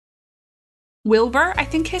Wilbur, I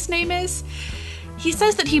think his name is. He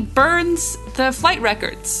says that he burns the flight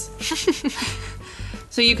records.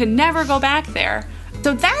 So you can never go back there.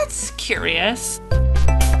 So that's curious.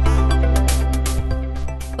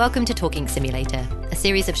 Welcome to Talking Simulator, a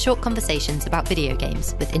series of short conversations about video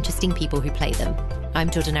games with interesting people who play them.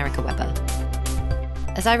 I'm Jordan Erica Webber.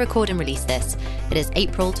 As I record and release this, it is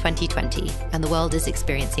April 2020, and the world is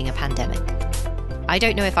experiencing a pandemic. I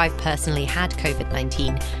don't know if I've personally had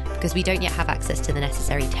COVID-19, because we don't yet have access to the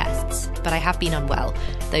necessary tests, but I have been unwell,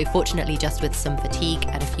 though fortunately just with some fatigue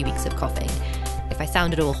and a few weeks of coughing. If I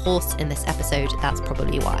sound at all hoarse in this episode, that's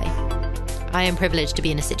probably why. I am privileged to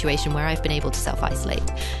be in a situation where I've been able to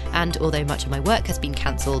self-isolate, and although much of my work has been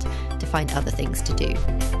cancelled, to find other things to do.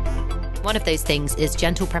 One of those things is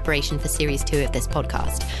gentle preparation for Series 2 of this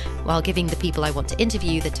podcast, while giving the people I want to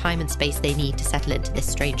interview the time and space they need to settle into this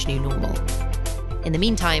strange new normal. In the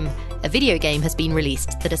meantime, a video game has been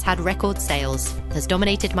released that has had record sales, has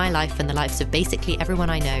dominated my life and the lives of basically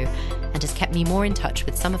everyone I know, and has kept me more in touch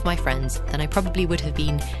with some of my friends than I probably would have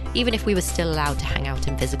been even if we were still allowed to hang out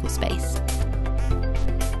in physical space.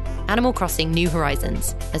 Animal Crossing: New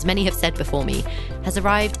Horizons, as many have said before me, has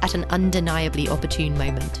arrived at an undeniably opportune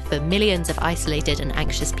moment for millions of isolated and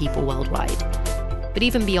anxious people worldwide. But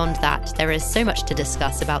even beyond that, there is so much to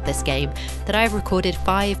discuss about this game that I have recorded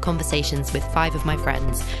 5 conversations with 5 of my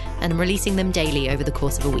friends and am releasing them daily over the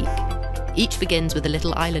course of a week. Each begins with a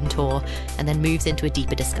little island tour and then moves into a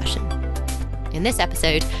deeper discussion. In this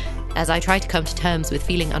episode, as I try to come to terms with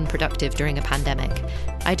feeling unproductive during a pandemic,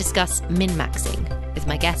 I discuss min-maxing with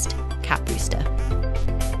my guest, Kat Brewster.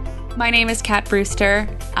 My name is Kat Brewster.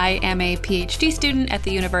 I am a PhD student at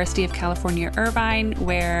the University of California, Irvine,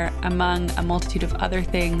 where, among a multitude of other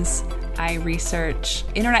things, I research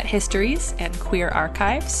internet histories and queer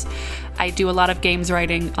archives. I do a lot of games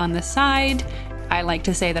writing on the side. I like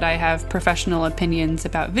to say that I have professional opinions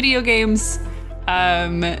about video games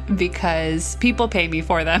because people pay me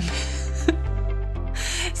for them.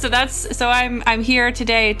 So I'm here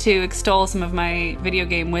today to extol some of my video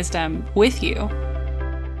game wisdom with you,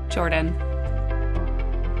 Jordan.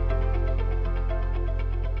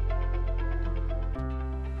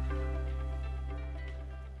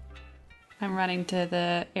 I'm running to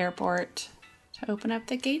the airport to open up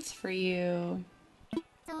the gates for you.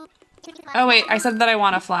 Oh wait, I said that I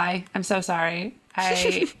want to fly. I'm so sorry.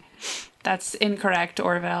 That's incorrect,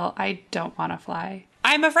 Orville. I don't want to fly.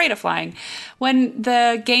 I'm afraid of flying. When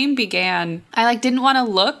the game began, I didn't want to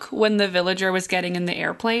look when the villager was getting in the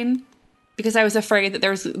airplane because I was afraid that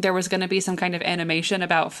there was going to be some kind of animation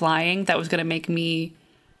about flying that was going to make me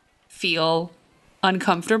feel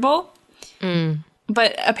uncomfortable.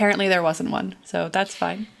 But apparently there wasn't one, so that's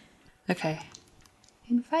fine. Okay.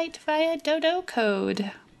 Invite via dodo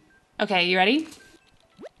code. Okay, you ready?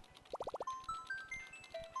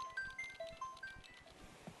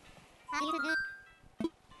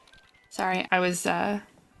 Sorry, I was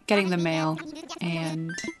getting the mail,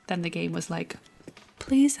 and then the game was like,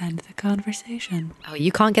 please end the conversation. Oh,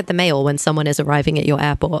 you can't get the mail when someone is arriving at your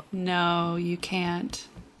airport. No, you can't.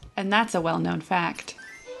 And that's a well-known fact.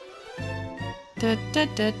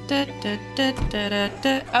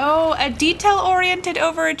 Oh, a detail-oriented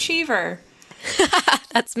overachiever.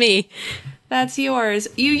 That's me. That's yours.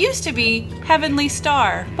 You used to be Heavenly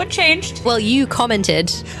Star. What changed? Well, you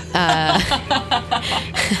commented, and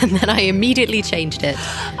then I immediately changed it.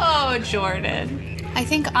 Oh, Jordan. I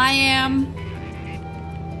think I am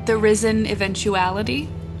the Risen Eventuality.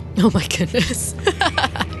 Oh my goodness.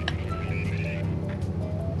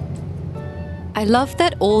 I love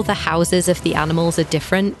that all the houses of the animals are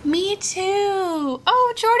different. Me too.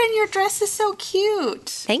 Oh, Jordan, your dress is so cute.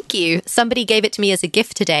 Thank you. Somebody gave it to me as a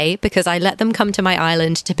gift today because I let them come to my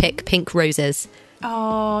island to pick pink roses.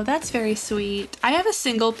 Oh, that's very sweet. I have a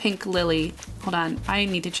single pink lily. Hold on. I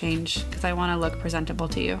need to change because I want to look presentable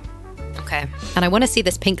to you. Okay. And I want to see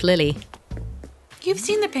this pink lily. You've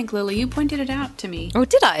seen the pink lily. You pointed it out to me. Oh,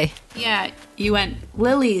 did I? Yeah, you went,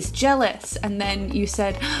 Lily's jealous. And then you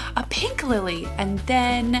said, a pink lily. And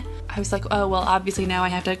then I was like, oh, well, obviously now I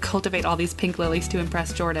have to cultivate all these pink lilies to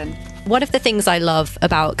impress Jordan. One of the things I love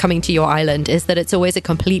about coming to your island is that it's always a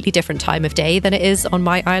completely different time of day than it is on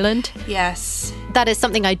my island. Yes. That is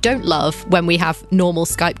something I don't love when we have normal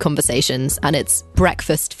Skype conversations and it's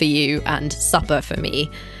breakfast for you and supper for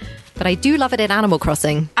me. But I do love it in Animal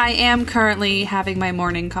Crossing. I am currently having my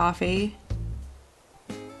morning coffee.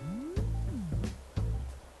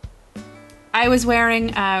 I was wearing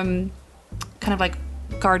kind of like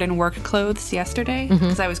garden work clothes yesterday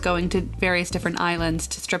because I was going to various different islands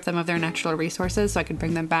to strip them of their natural resources so I could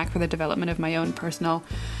bring them back for the development of my own personal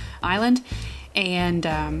island.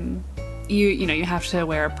 And you have to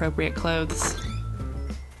wear appropriate clothes.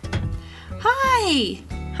 Hi!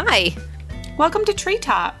 Hi. Welcome to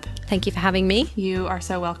Treetop. Thank you for having me. You are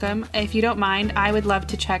so welcome. If you don't mind, I would love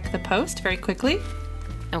to check the post very quickly.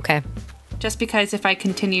 Okay. Just because if I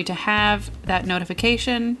continue to have that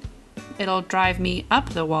notification, it'll drive me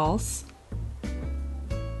up the walls.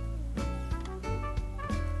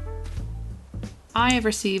 I have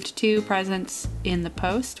received 2 presents in the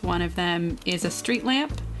post. One of them is a street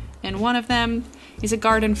lamp, and one of them is a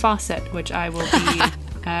garden faucet, which I will be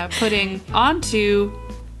putting onto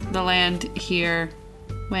the land here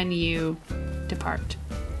when you depart.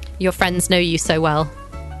 Your friends know you so well.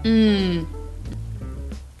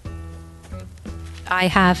 I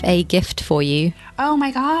have a gift for you. Oh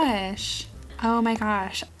my gosh. Oh my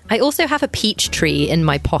gosh. I also have a peach tree in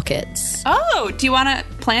my pockets. Oh, do you want to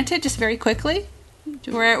plant it just very quickly?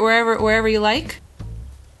 Wherever you like?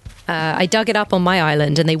 I dug it up on my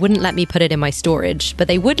island and they wouldn't let me put it in my storage, but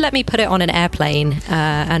they would let me put it on an airplane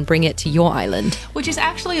and bring it to your island. Which is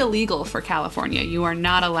actually illegal for California. You are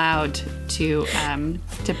not allowed to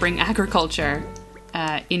bring agriculture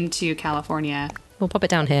into California. We'll pop it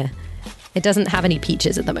down here. It doesn't have any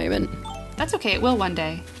peaches at the moment. That's okay. It will one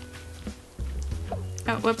day.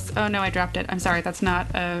 Oh, whoops. Oh no, I dropped it. I'm sorry. That's not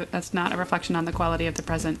a reflection on the quality of the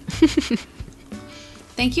present.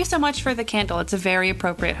 Thank you so much for the candle. It's a very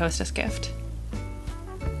appropriate hostess gift.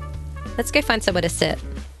 Let's go find somewhere to sit.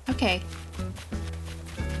 Okay.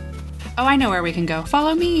 Oh, I know where we can go.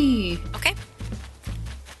 Follow me. Okay.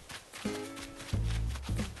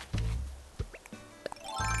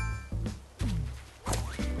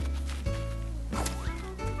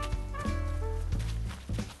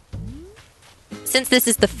 Since this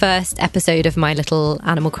is the first episode of my little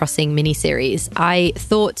Animal Crossing mini-series, I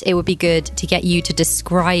thought it would be good to get you to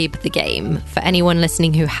describe the game for anyone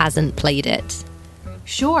listening who hasn't played it.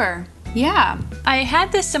 Sure. Yeah. I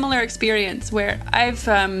had this similar experience where I've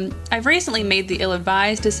recently made the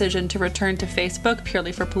ill-advised decision to return to Facebook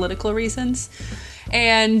purely for political reasons.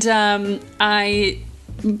 And I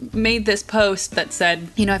made this post that said,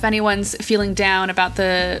 if anyone's feeling down about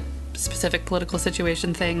the specific political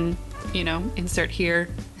situation thing, insert here.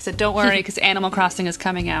 I said, don't worry, because Animal Crossing is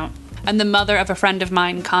coming out. And the mother of a friend of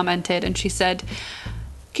mine commented, and she said,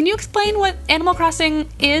 can you explain what Animal Crossing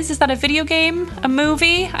is? Is that a video game? A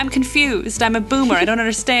movie? I'm confused. I'm a boomer. I don't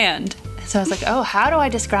understand. So I was like, oh, how do I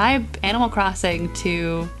describe Animal Crossing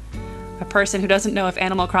to a person who doesn't know if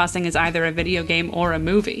Animal Crossing is either a video game or a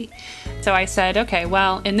movie? So I said, okay,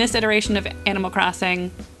 well, in this iteration of Animal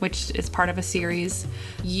Crossing, which is part of a series,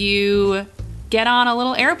 you get on a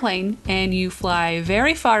little airplane and you fly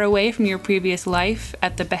very far away from your previous life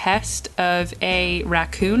at the behest of a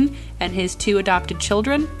raccoon and his 2 adopted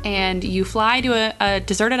children. And you fly to a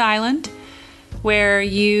deserted island where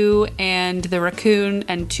you and the raccoon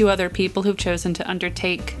and 2 other people who've chosen to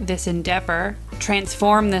undertake this endeavor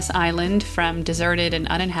transform this island from deserted and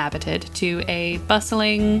uninhabited to a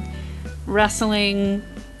bustling, rustling,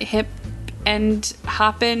 hip and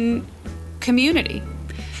hoppin' community.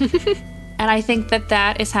 And I think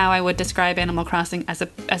that is how I would describe Animal Crossing as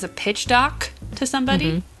a pitch doc to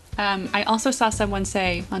somebody. Mm-hmm. I also saw someone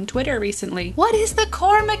say on Twitter recently, what is the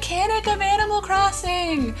core mechanic of Animal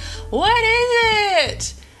Crossing? What is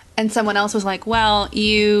it? And someone else was like, well,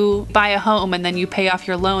 you buy a home and then you pay off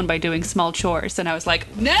your loan by doing small chores. And I was like,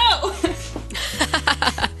 no!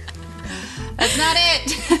 That's not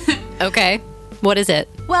it. Okay. What is it?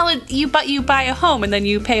 Well, you buy a home and then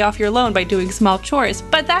you pay off your loan by doing small chores.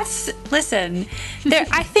 But listen,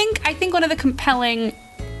 I think one of the compelling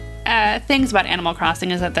things about Animal Crossing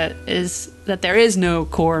is that there is no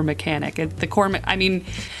core mechanic. Is the core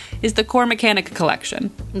mechanic a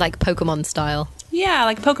collection, like Pokemon style? Yeah,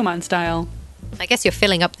 like Pokemon style. I guess you're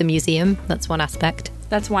filling up the museum. That's one aspect.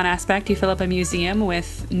 That's one aspect. You fill up a museum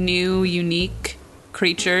with new, unique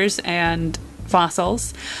creatures and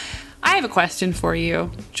fossils. I have a question for you,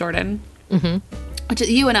 Jordan. Mm-hmm. Which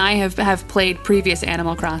you and I have played previous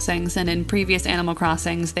Animal Crossings, and in previous Animal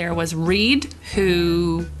Crossings there was Reed,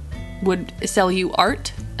 who would sell you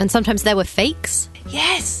art. And sometimes there were fakes?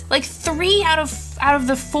 Yes! Like 3 out of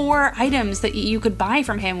the 4 items that you could buy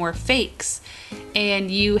from him were fakes. And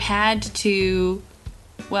you had to...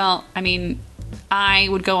 Well, I mean... I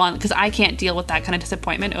would go on, because I can't deal with that kind of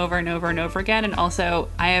disappointment over and over and over again. And also,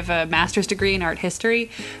 I have a master's degree in art history.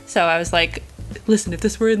 So I was like, listen, if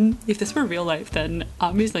this were real life, then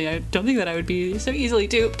obviously I don't think that I would be so easily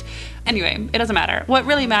duped. Anyway, it doesn't matter. What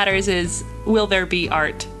really matters is, will there be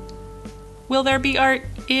art? Will there be art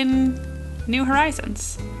in New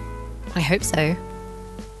Horizons? I hope so.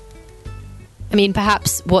 I mean,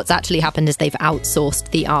 perhaps what's actually happened is they've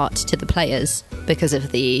outsourced the art to the players because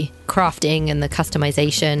of the crafting and the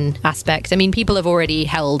customization aspect. I mean, people have already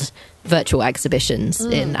held virtual exhibitions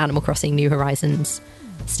in Animal Crossing New Horizons.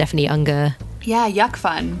 Stephanie Unger. Yeah, yuck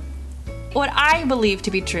fun. What I believe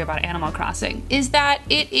to be true about Animal Crossing is that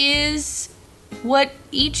it is what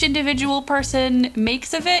each individual person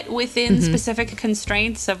makes of it within specific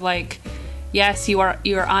constraints of, like, yes,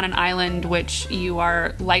 you're on an island which you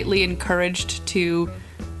are lightly encouraged to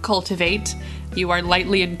cultivate. You are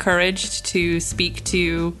lightly encouraged to speak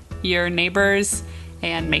to your neighbors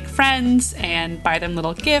and make friends and buy them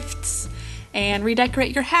little gifts and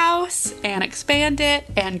redecorate your house and expand it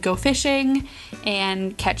and go fishing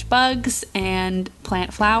and catch bugs and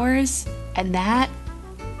plant flowers. And that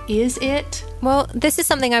is it. Well, this is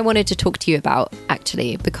something I wanted to talk to you about,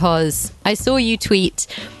 actually, because I saw you tweet,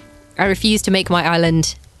 "I refuse to make my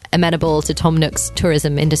island amenable to Tom Nook's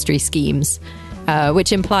tourism industry schemes,"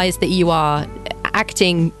 which implies that you are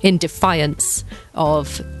acting in defiance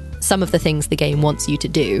of some of the things the game wants you to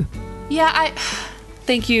do. Yeah,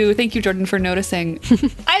 Thank you, Jordan, for noticing.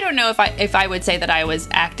 I don't know if I would say that I was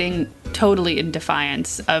acting totally in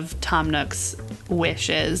defiance of Tom Nook's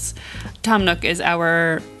wishes. Tom Nook is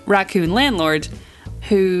our raccoon landlord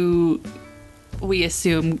who we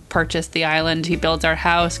assume purchased the island. He builds our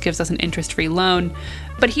house, gives us an interest-free loan.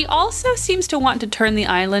 But he also seems to want to turn the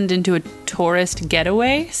island into a tourist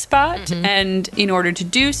getaway spot. And in order to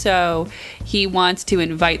do so, he wants to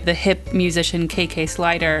invite the hip musician KK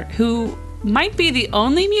Slider, who might be the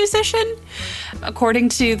only musician, according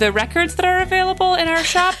to the records that are available in our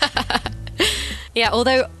shop. Yeah,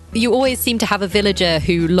 although you always seem to have a villager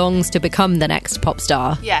who longs to become the next pop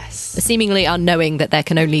star. Yes. Seemingly unknowing that there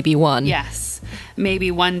can only be one. Yes. Maybe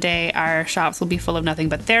one day our shops will be full of nothing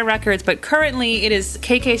but their records, but currently it is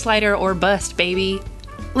KK Slider or bust, baby.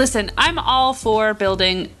 Listen, I'm all for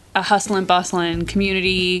building a hustle and bustling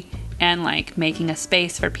community and, like, making a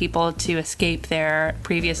space for people to escape their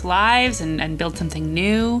previous lives and build something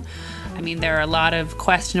new. I mean, there are a lot of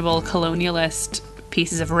questionable colonialist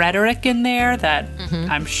pieces of rhetoric in there that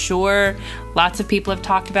I'm sure lots of people have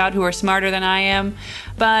talked about who are smarter than I am.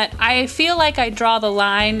 But I feel like I draw the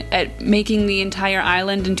line at making the entire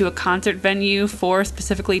island into a concert venue for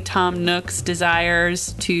specifically Tom Nook's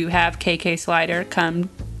desires to have KK Slider come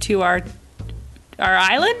to our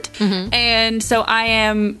island. And so I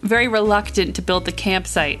am very reluctant to build the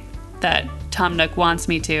campsite that Tom Nook wants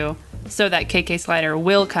me to, so that KK Slider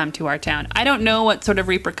will come to our town. I don't know what sort of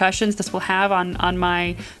repercussions this will have on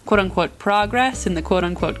my quote-unquote progress in the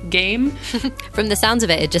quote-unquote game. From the sounds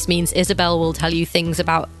of it, it just means Isabel will tell you things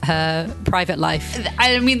about her private life.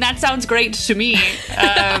 I mean, that sounds great to me.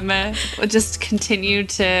 We'll just continue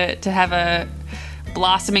to have a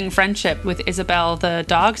blossoming friendship with Isabel, the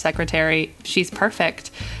dog secretary. She's perfect.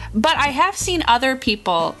 But I have seen other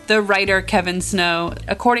people, the writer Kevin Snow,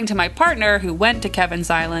 according to my partner who went to Kevin's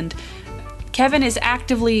island, Kevin is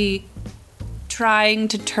actively trying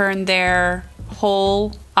to turn their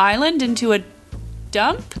whole island into a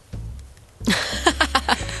dump.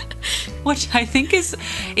 Which I think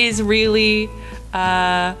is really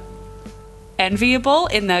enviable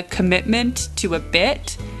in the commitment to a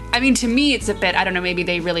bit. I mean, to me, it's a bit, I don't know, maybe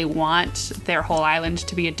they really want their whole island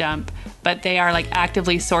to be a dump, but they are, like,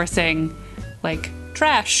 actively sourcing, like,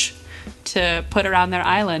 trash to put around their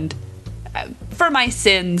island. For my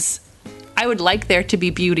sins, I would like there to be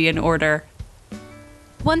beauty and order.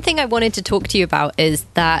 One thing I wanted to talk to you about is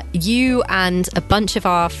that you and a bunch of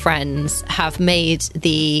our friends have made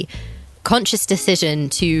the conscious decision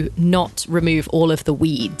to not remove all of the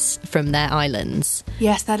weeds from their islands.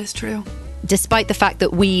 Yes, that is true. Despite the fact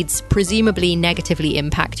that weeds presumably negatively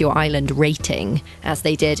impact your island rating, as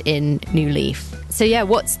they did in New Leaf. So yeah,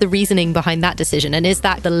 what's the reasoning behind that decision? And is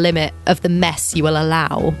that the limit of the mess you will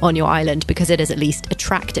allow on your island, because it is at least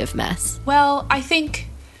attractive mess? Well, I think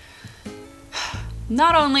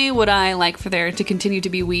not only would I like for there to continue to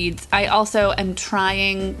be weeds, I also am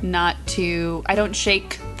trying not to... I don't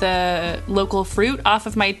shake the local fruit off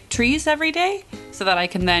of my trees every day so that I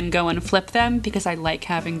can then go and flip them, because I like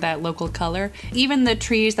having that local color. Even the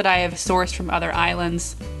trees that I have sourced from other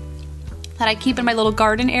islands that I keep in my little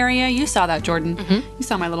garden area. You saw that, Jordan. You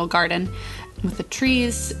saw my little garden with the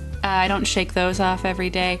trees. I don't shake those off every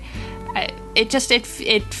day.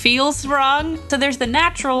 It feels wrong. So there's the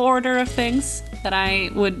natural order of things that I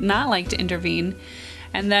would not like to intervene.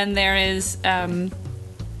 And then there is...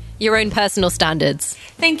 your own personal standards.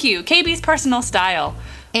 Thank you. KB's personal style,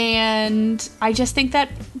 And I just think that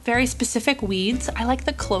very specific weeds, I like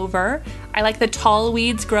the clover. I like the tall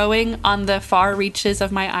weeds growing on the far reaches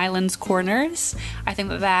of my island's corners. I think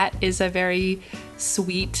that that is a very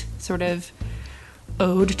sweet sort of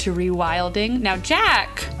ode to rewilding. Now,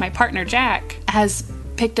 Jack, my partner Jack, has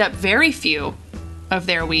picked up very few of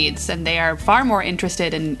their weeds, and they are far more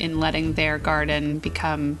interested in letting their garden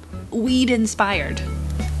become weed-inspired.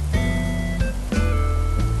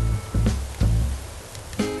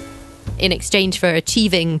 In exchange for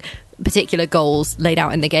achieving particular goals laid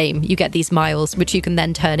out in the game, you get these miles, which you can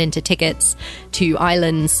then turn into tickets to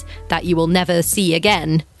islands that you will never see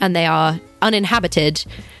again. And they are uninhabited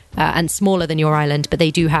and smaller than your island, but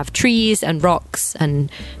they do have trees and rocks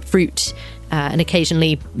and fruit and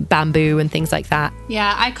occasionally bamboo and things like that.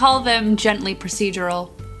 Yeah, I call them gently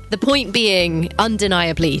procedural. The point being,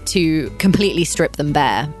 undeniably, to completely strip them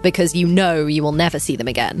bare, because you know you will never see them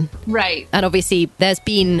again. Right. And obviously, there's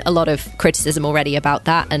been a lot of criticism already about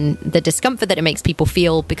that, and the discomfort that it makes people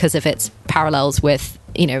feel because of its parallels with,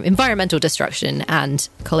 you know, environmental destruction and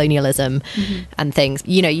colonialism and things.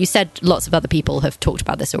 You know, you said lots of other people have talked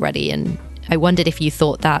about this already, and I wondered if you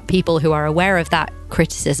thought that people who are aware of that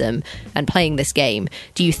criticism and playing this game,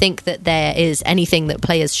 do you think that there is anything that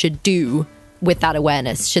players should do with that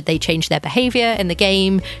awareness? Should they change their behavior in the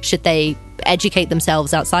game? Should they educate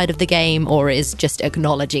themselves outside of the game? Or is just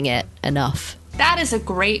acknowledging it enough? That is a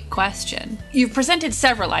great question. You've presented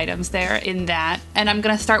several items there in that, and I'm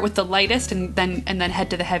going to start with the lightest and then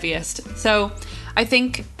head to the heaviest. So I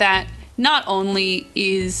think that not only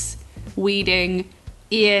is weeding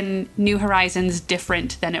in New Horizons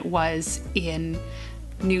different than it was in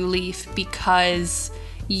New Leaf, because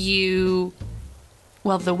the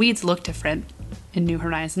weeds look different in New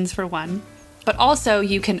Horizons, for one. But also,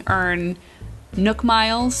 you can earn Nook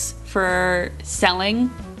miles for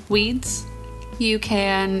selling weeds. You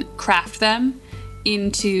can craft them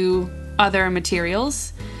into other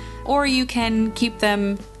materials. Or you can keep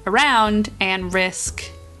them around and risk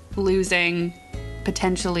losing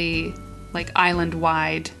potentially, like,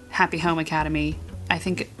 island-wide Happy Home Academy. I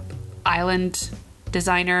think island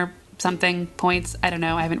designer something points. I don't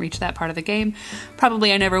know. I haven't reached that part of the game.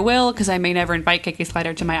 Probably I never will, because I may never invite Kiki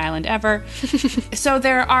Slider to my island ever. So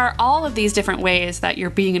there are all of these different ways that you're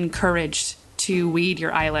being encouraged to weed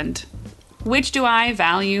your island. Which do I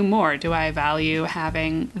value more? Do I value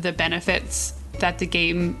having the benefits that the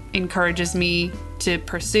game encourages me to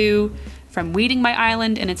pursue from weeding my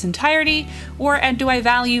island in its entirety? Or do I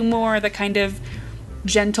value more the kind of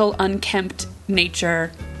gentle, unkempt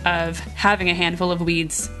nature of having a handful of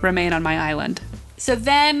weeds remain on my island? So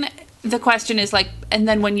then the question is, like, and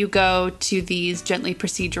then when you go to these gently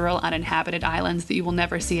procedural uninhabited islands that you will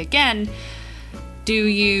never see again, do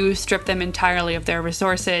you strip them entirely of their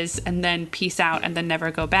resources and then peace out and then never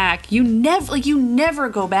go back? You never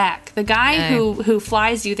go back. The guy who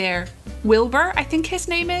flies you there, Wilbur, I think his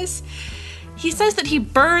name is, he says that he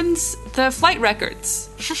burns the flight records.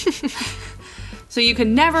 So you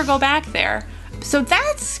can never go back there. So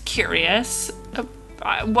that's curious.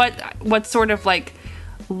 What sort of, like,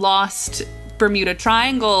 lost Bermuda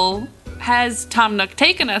Triangle has Tom Nook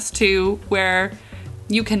taken us to, where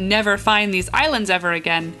you can never find these islands ever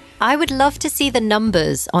again? I would love to see the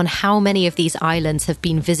numbers on how many of these islands have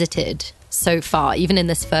been visited so far, even in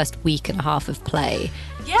this first week and a half of play.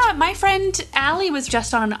 Yeah, my friend Allie was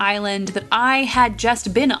just on an island that I had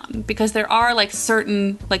just been on, because there are, like,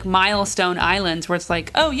 certain, like, milestone islands where it's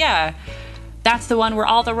like, oh yeah, that's the one where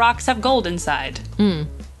all the rocks have gold inside.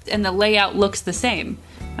 And the layout looks the same.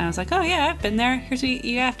 And I was like, oh yeah, I've been there.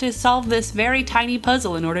 You have to solve this very tiny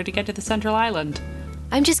puzzle in order to get to the central island.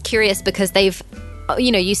 I'm just curious because they've,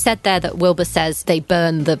 you know, you said there that Wilbur says they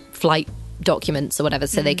burn the flight documents or whatever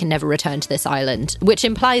so they can never return to this island, which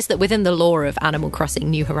implies that within the lore of Animal Crossing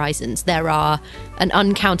New Horizons, there are an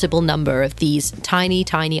uncountable number of these tiny,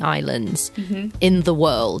 tiny islands in the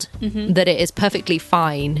world that it is perfectly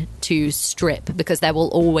fine to strip because there will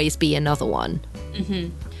always be another one.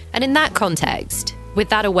 And in that context, with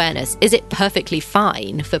that awareness, is it perfectly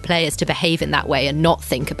fine for players to behave in that way and not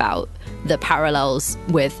think about the parallels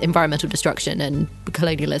with environmental destruction and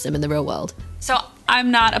colonialism in the real world? So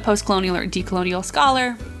I'm not a post-colonial or decolonial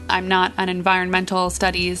scholar. I'm not an environmental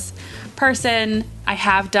studies person. I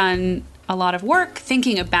have done a lot of work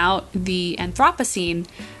thinking about the Anthropocene,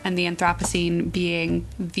 and the Anthropocene being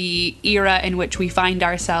the era in which we find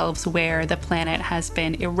ourselves, where the planet has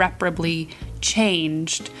been irreparably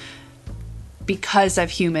changed because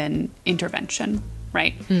of human intervention,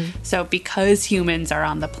 right? So because humans are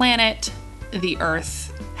on the planet, the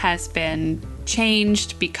Earth has been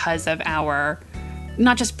changed because of our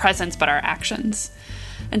not just presence, but our actions.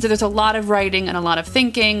 And so there's a lot of writing and a lot of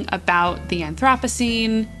thinking about the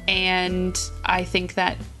Anthropocene, and I think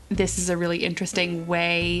that this is a really interesting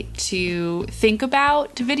way to think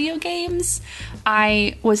about video games.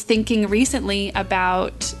 I was thinking recently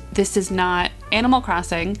about, this is not Animal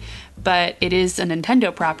Crossing, but it is a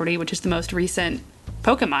Nintendo property, which is the most recent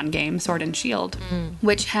Pokemon game, Sword and Shield,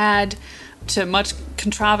 which had, to much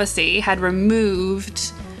controversy, had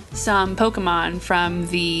removed some Pokemon from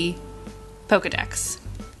the Pokedex,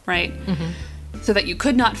 right? So that you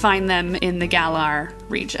could not find them in the Galar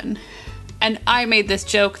region. And I made this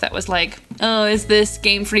joke that was like, oh, is this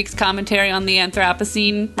Game Freak's commentary on the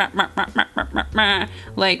Anthropocene?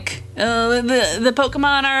 Like, oh, the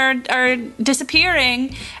Pokemon are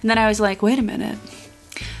disappearing. And then I was like, wait a minute.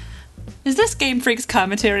 Is this Game Freak's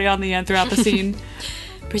commentary on the Anthropocene?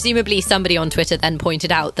 Presumably somebody on Twitter then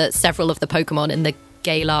pointed out that several of the Pokemon in the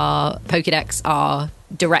Galar Pokedex are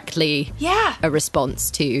directly a response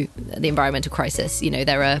to the environmental crisis. You know,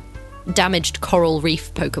 there are damaged coral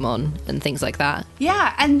reef Pokemon and things like that.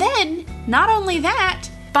 Yeah, and then, not only that,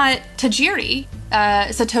 but Tajiri,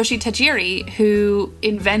 Satoshi Tajiri, who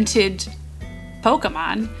invented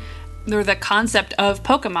Pokemon, or the concept of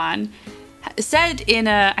Pokemon, said in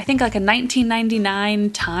I think like a 1999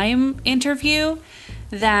 Time interview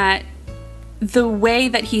that the way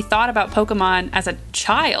that he thought about Pokemon as a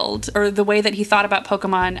child, or the way that he thought about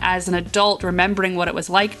Pokemon as an adult, remembering what it was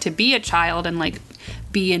like to be a child and like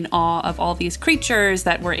be in awe of all these creatures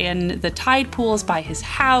that were in the tide pools by his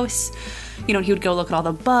house. You know, he would go look at all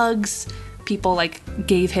the bugs. People like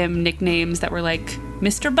gave him nicknames that were like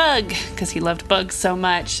Mr. Bug because he loved bugs so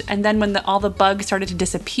much. And then when all the bugs started to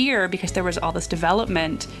disappear because there was all this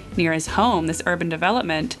development near his home, this urban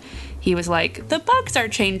development, he was like, the bugs are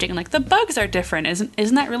changing, like the bugs are different.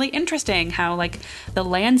 Isn't that really interesting how like the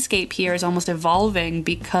landscape here is almost evolving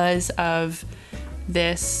because of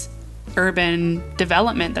this urban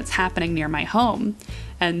development that's happening near my home.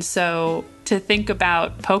 And so to think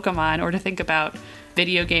about Pokemon, or to think about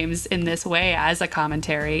video games in this way as a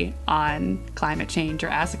commentary on climate change, or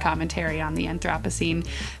as a commentary on the Anthropocene,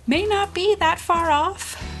 may not be that far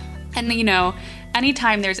off. And you know,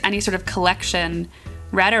 anytime there's any sort of collection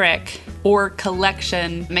rhetoric or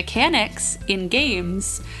collection mechanics in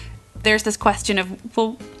games, there's this question of,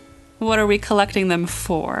 well, what are we collecting them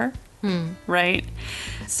for? Right?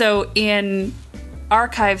 So in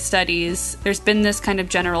archive studies, there's been this kind of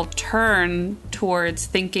general turn towards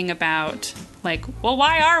thinking about like, well,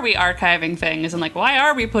 why are we archiving things? And like, why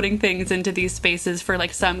are we putting things into these spaces for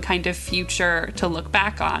like some kind of future to look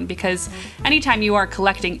back on? Because anytime you are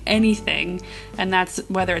collecting anything, and that's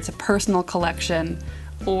whether it's a personal collection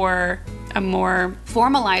or a more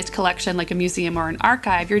formalized collection like a museum or an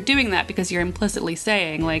archive, you're doing that because you're implicitly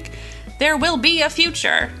saying like, there will be a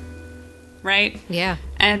future. Right? Yeah.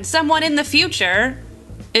 And someone in the future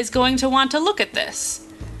is going to want to look at this.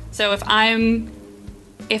 So if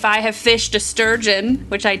I have fished a sturgeon,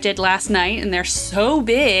 which I did last night, and they're so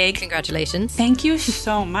big. Congratulations. Thank you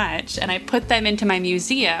so much. And I put them into my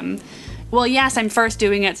museum. Well, yes, I'm first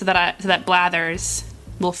doing it so that Blathers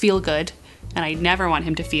will feel good, and I never want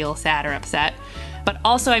him to feel sad or upset. But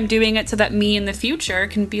also I'm doing it so that me in the future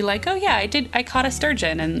can be like, oh yeah, I caught a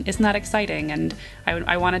sturgeon, and isn't that exciting? And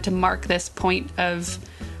I wanted to mark this point of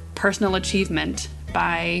personal achievement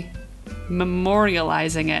by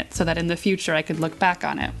memorializing it so that in the future I could look back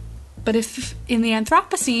on it. But if in the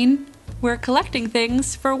Anthropocene we're collecting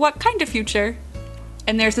things, for what kind of future?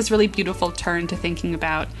 And there's this really beautiful turn to thinking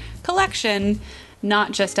about collection,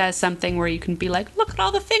 not just as something where you can be like, look at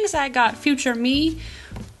all the things I got, future me,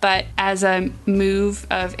 but as a move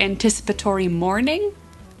of anticipatory mourning,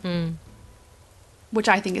 which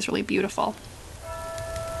I think is really beautiful.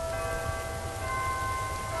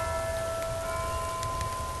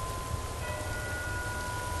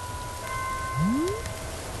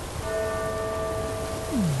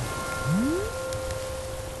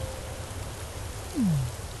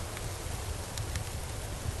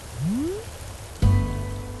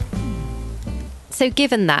 So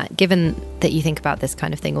given that you think about this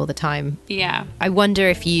kind of thing all the time, yeah, I wonder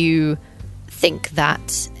if you think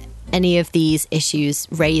that any of these issues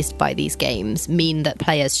raised by these games mean that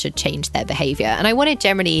players should change their behavior. And I wanted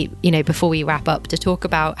generally, before we wrap up, to talk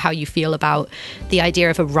about how you feel about the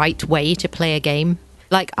idea of a right way to play a game.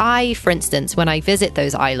 Like I, for instance, when I visit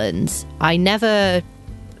those islands, I never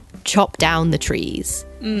chop down the trees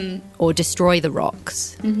or destroy the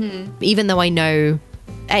rocks, even though I know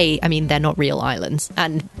A, they're not real islands,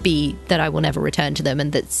 and B, that I will never return to them,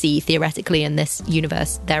 and that C, theoretically in this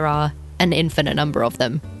universe, there are an infinite number of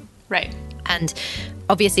them. Right. And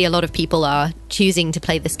obviously a lot of people are choosing to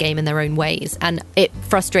play this game in their own ways, and it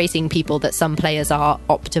frustrating people that some players are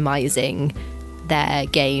optimizing their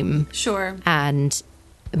game. Sure. And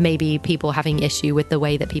maybe people having issue with the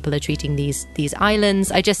way that people are treating these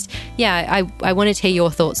islands. I wanted to hear your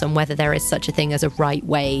thoughts on whether there is such a thing as a right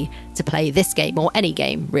way to play this game, or any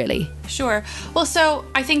game, really. Sure. Well, so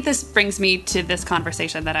I think this brings me to this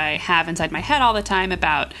conversation that I have inside my head all the time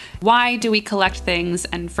about why do we collect things,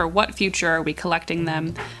 and for what future are we collecting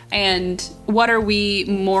them, and what are we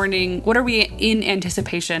in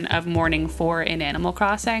anticipation of mourning for in Animal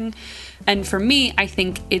Crossing. And for me, I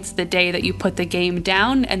think it's the day that you put the game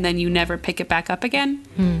down and then you never pick it back up again.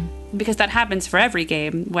 Because that happens for every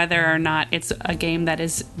game, whether or not it's a game that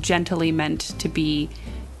is gently meant to be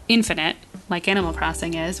infinite, like Animal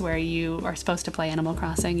Crossing is, where you are supposed to play Animal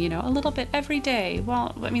Crossing, a little bit every day.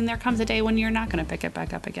 Well, I mean, there comes a day when you're not going to pick it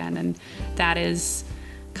back up again. And that is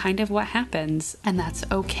kind of what happens. And that's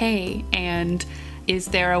okay. And is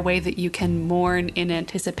there a way that you can mourn in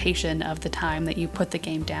anticipation of the time that you put the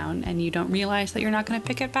game down and you don't realize that you're not going to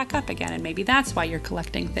pick it back up again? And maybe that's why you're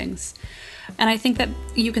collecting things. And I think that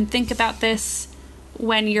you can think about this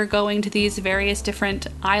when you're going to these various different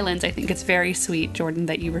islands. I think it's very sweet, Jordan,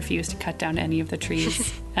 that you refuse to cut down any of the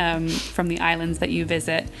trees from the islands that you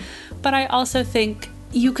visit. But I also think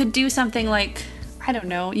you could do something like, I don't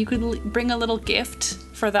know, you could bring a little gift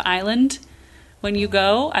for the island when you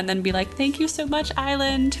go, and then be like, thank you so much,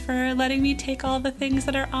 island, for letting me take all the things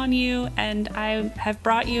that are on you, and I have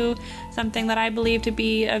brought you something that I believe to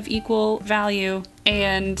be of equal value.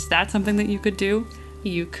 And that's something that you could do.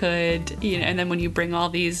 You could, and then when you bring all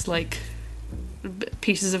these like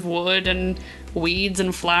pieces of wood and weeds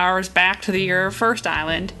and flowers back to your first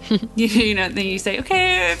island, then you say,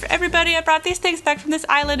 okay, everybody, I brought these things back from this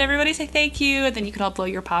island, everybody say thank you, and then you can all blow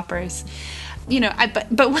your poppers.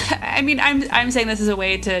 I'm saying this as a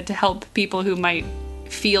way to help people who might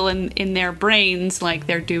feel in their brains like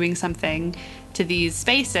they're doing something to these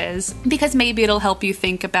spaces, because maybe it'll help you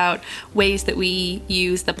think about ways that we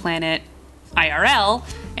use the planet IRL,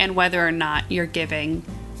 and whether or not you're giving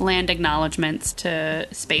land acknowledgements to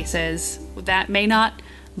spaces that may not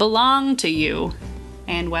belong to you,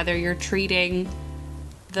 and whether you're treating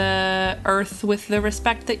the earth with the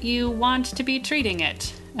respect that you want to be treating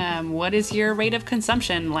it. What is your rate of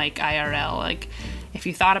consumption like IRL? Like, if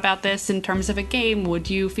you thought about this in terms of a game, would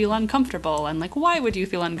you feel uncomfortable? And like, why would you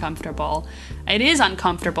feel uncomfortable? It is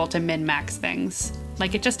uncomfortable to min-max things.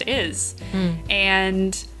 Like, it just is.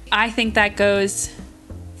 And I think that goes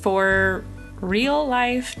for real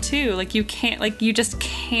life too. Like, you just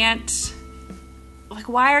can't. Like,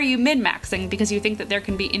 why are you min-maxing? Because you think that there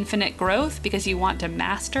can be infinite growth? Because you want to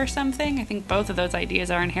master something? I think both of those ideas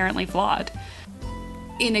are inherently flawed.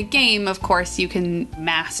 In a game, of course, you can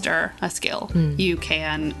master a skill. You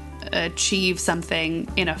can achieve something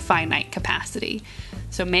in a finite capacity.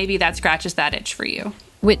 So maybe that scratches that itch for you.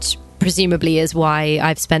 Which presumably is why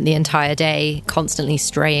I've spent the entire day constantly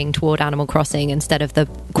straying toward Animal Crossing instead of the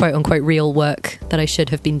quote-unquote real work that I should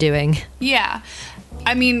have been doing. Yeah.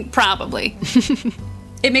 I mean, probably.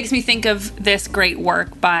 It makes me think of this great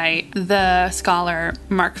work by the scholar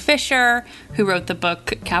Mark Fisher, who wrote the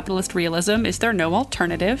book Capitalist Realism, Is There No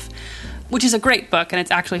Alternative?, which is a great book, and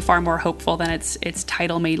it's actually far more hopeful than its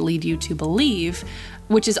title may lead you to believe,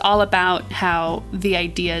 which is all about how the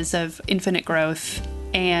ideas of infinite growth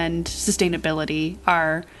and sustainability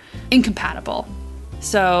are incompatible.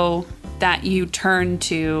 So that you turn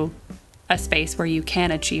to a space where you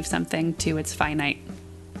can achieve something to its finite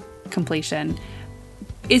completion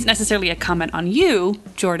isn't necessarily a comment on you,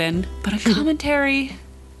 Jordan, but a commentary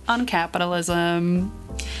on capitalism.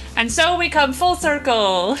 And so we come full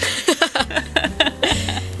circle.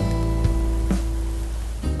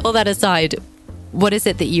 All that aside, what is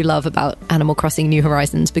it that you love about Animal Crossing New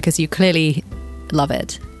Horizons? Because you clearly love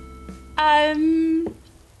it. I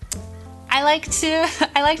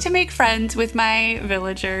like to make friends with my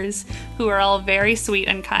villagers, who are all very sweet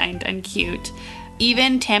and kind and cute.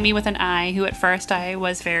 Even Tammy with an eye, who at first I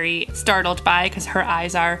was very startled by because her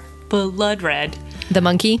eyes are blood red. The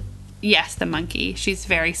monkey? Yes, the monkey. She's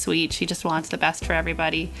very sweet. She just wants the best for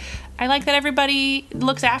everybody. I like that everybody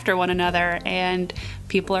looks after one another, and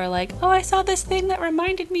people are like, oh, I saw this thing that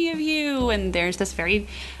reminded me of you. And there's this very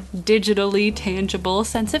digitally tangible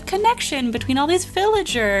sense of connection between all these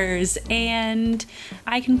villagers. And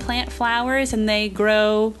I can plant flowers and they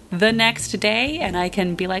grow the next day, and I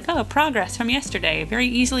can be like, oh, progress from yesterday. Very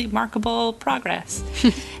easily markable progress.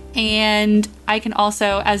 And I can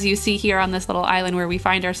also, as you see here on this little island where we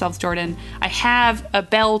find ourselves, Jordan, I have a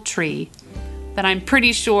bell tree that I'm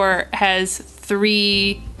pretty sure has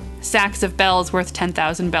 3 sacks of bells worth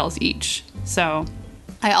 10,000 bells each. So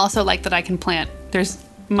I also like that I can plant. There's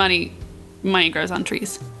money grows on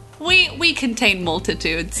trees. We contain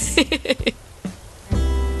multitudes.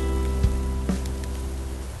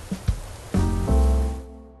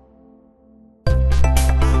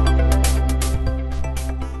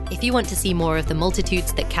 If you want to see more of the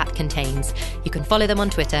multitudes that Kat contains, you can follow them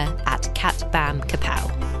on Twitter at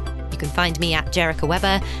 @KatBamKapow. You can find me at Jerica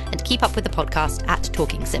Weber and keep up with the podcast at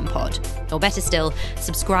Talking Sim Pod. Or better still,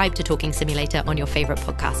 subscribe to Talking Simulator on your favourite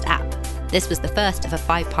podcast app. This was the first of a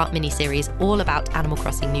 5-part miniseries all about Animal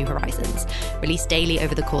Crossing New Horizons, released daily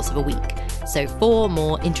over the course of a week. So 4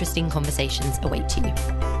 more interesting conversations await you.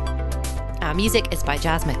 Our music is by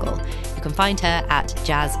Jazz Mickle. You can find her at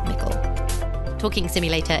Jazz Mickle. Talking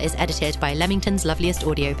Simulator is edited by Leamington's loveliest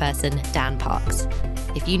audio person, Dan Parks.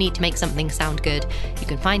 If you need to make something sound good, you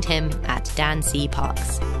can find him at Dan C.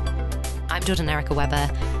 Parks. I'm Jordan Erica Weber.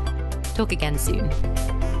 Talk again soon.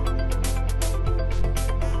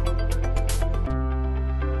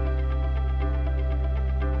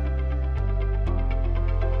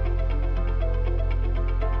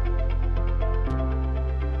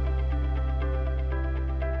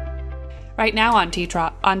 Right now on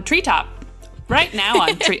Treetop. Right now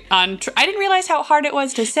I didn't realize how hard it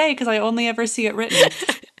was to say because I only ever see it written.